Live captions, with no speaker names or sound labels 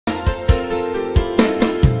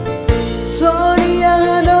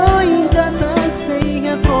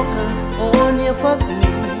onya fati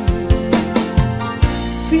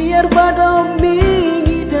Fiar pada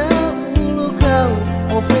mingi da ulu kau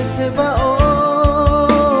ofrece ba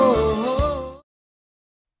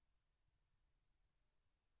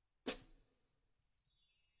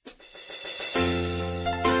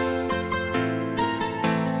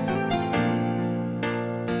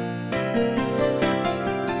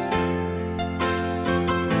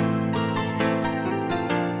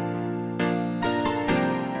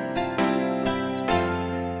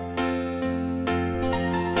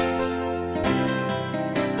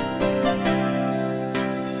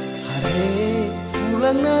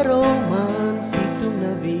Fulang na roman fitum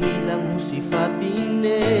na bilang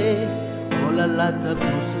husifatine Olalata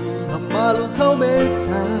kusu hamalu kau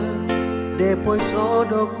mesa Depois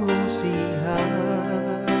odo kusiha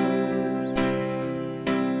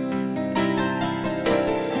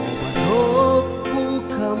Obadok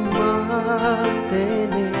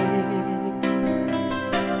bukamantene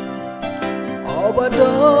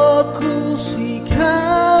Obadok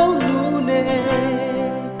kusikau nune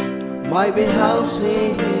Mai be house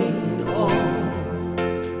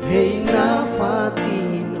hein na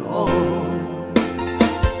fatin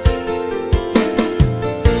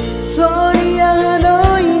Sorry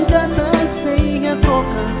ano inga tagsaya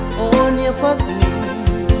troka onya fatin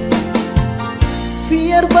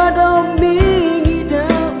Fiar pada mingi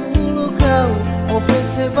da ulu kau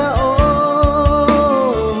ofrece ba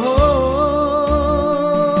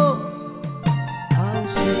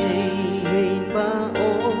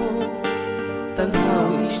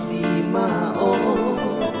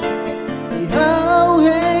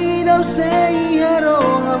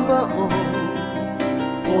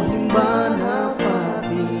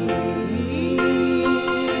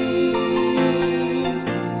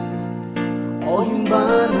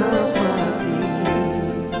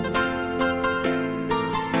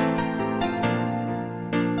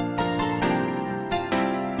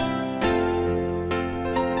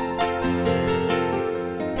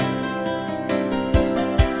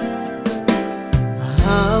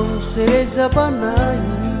Seja banai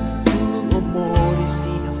tulung omori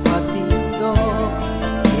si fatindo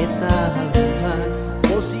Eta haluhan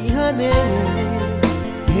osihane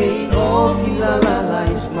Hei o filala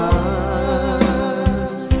laisma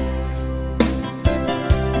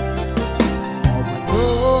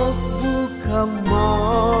Obadok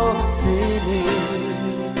bukamantene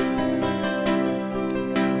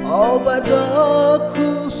Obadok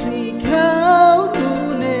kusikau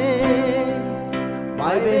nune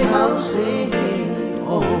Mai be house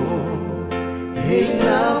hey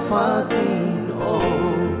na fatin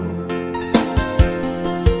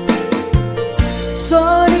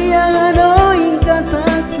Sorry ano inga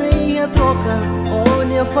tagsaya troka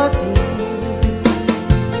onya fatin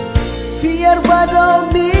Fiar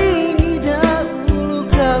pada mingi da ulu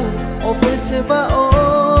kau ofrece ba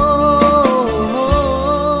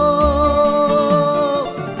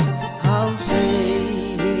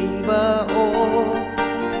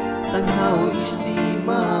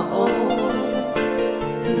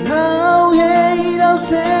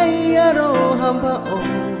Saya roh hamba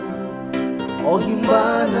oh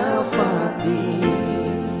himbana fati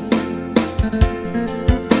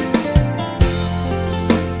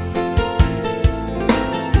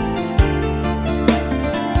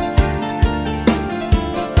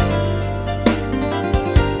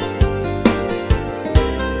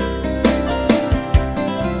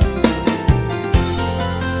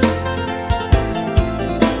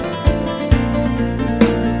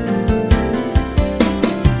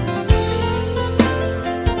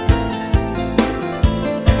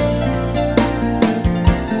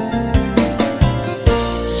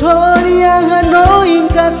Ano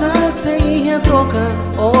inga tagsaya troka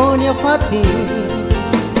onya fati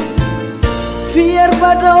Fiar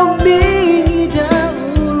pada mingi da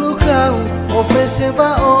ulu kau ofrece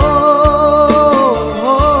ba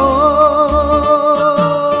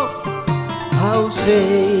Hau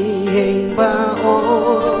sein ba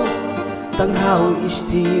tang hau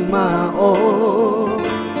istima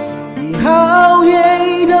Ihau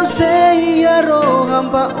hei dau saya roh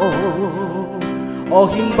hamba oh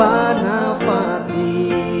himbana fati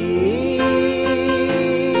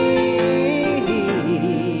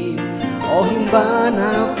oh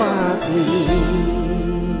himbana fati